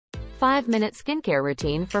5-minute skincare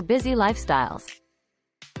routine for busy lifestyles.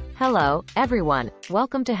 Hello, everyone.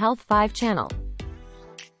 Welcome to Health 5 channel.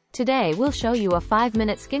 Today we'll show you a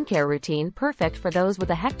 5-minute skincare routine perfect for those with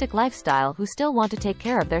a hectic lifestyle who still want to take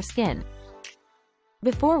care of their skin.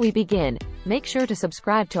 Before we begin, make sure to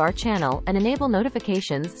subscribe to our channel and enable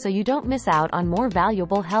notifications so you don't miss out on more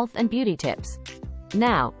valuable health and beauty tips.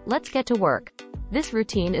 Now, let's get to work. This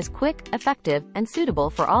routine is quick, effective, and suitable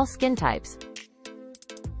for all skin types.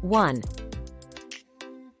 1.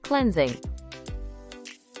 Cleansing.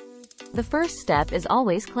 The first step is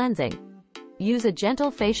always cleansing. Use a gentle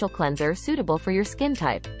facial cleanser suitable for your skin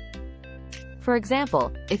type. For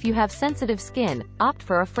example, if you have sensitive skin, opt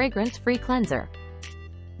for a fragrance-free cleanser.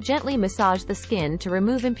 Gently massage the skin to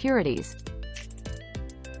remove impurities.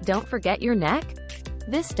 Don't forget your neck?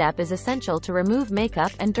 This step is essential to remove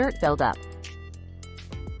makeup and dirt buildup.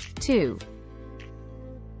 2.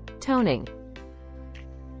 Toning.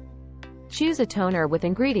 Choose a toner with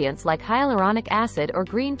ingredients like hyaluronic acid or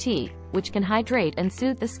green tea, which can hydrate and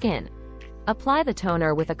soothe the skin. Apply the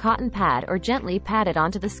toner with a cotton pad or gently pat it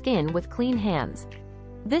onto the skin with clean hands.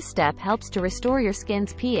 This step helps to restore your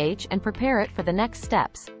skin's pH and prepare it for the next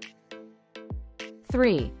steps.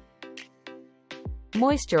 3.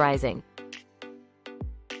 Moisturizing.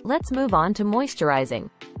 Let's move on to moisturizing.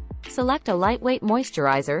 Select a lightweight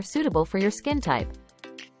moisturizer suitable for your skin type.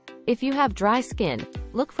 If you have dry skin,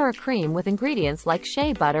 look for a cream with ingredients like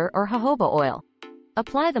shea butter or jojoba oil.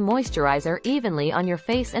 Apply the moisturizer evenly on your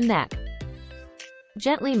face and neck.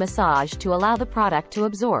 Gently massage to allow the product to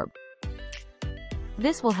absorb.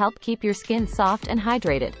 This will help keep your skin soft and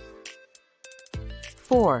hydrated.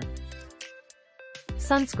 4.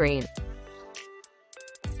 Sunscreen.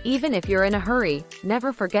 Even if you're in a hurry,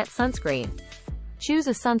 never forget sunscreen. Choose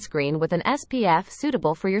a sunscreen with an SPF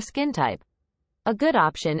suitable for your skin type. A good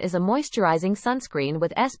option is a moisturizing sunscreen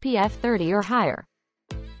with SPF 30 or higher.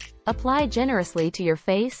 Apply generously to your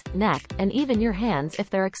face, neck, and even your hands if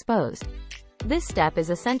they're exposed. This step is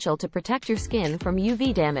essential to protect your skin from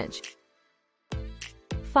UV damage.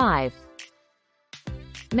 5.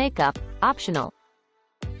 Makeup, optional.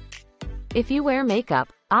 If you wear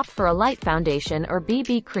makeup, opt for a light foundation or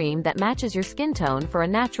BB cream that matches your skin tone for a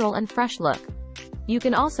natural and fresh look. You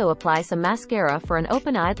can also apply some mascara for an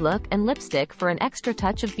open-eyed look and lipstick for an extra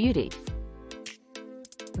touch of beauty.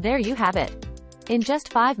 There you have it. In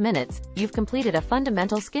just 5 minutes, you've completed a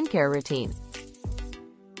fundamental skincare routine.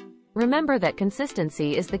 Remember that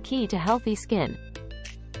consistency is the key to healthy skin.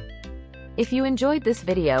 If you enjoyed this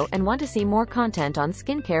video and want to see more content on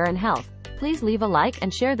skincare and health, please leave a like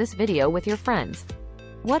and share this video with your friends.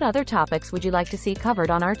 What other topics would you like to see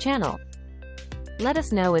covered on our channel? Let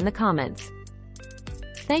us know in the comments.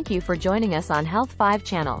 Thank you for joining us on Health 5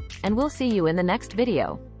 channel, and we'll see you in the next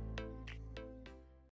video.